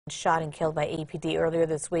Shot and killed by APD earlier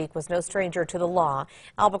this week was no stranger to the law.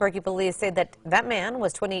 Albuquerque police say that man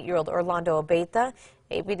was 28-year-old Orlando Abeyta.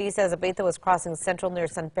 APD says Abeyta was crossing Central near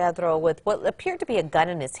San Pedro with what appeared to be a gun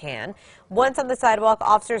in his hand. Once on the sidewalk,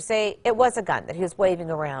 officers say it was a gun that he was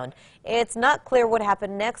waving around. It's not clear what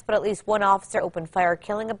happened next, but at least one officer opened fire,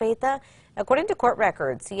 killing Abeyta. According to court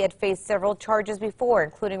records, he had faced several charges before,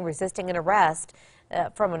 including resisting an arrest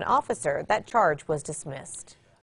from an officer. That charge was dismissed.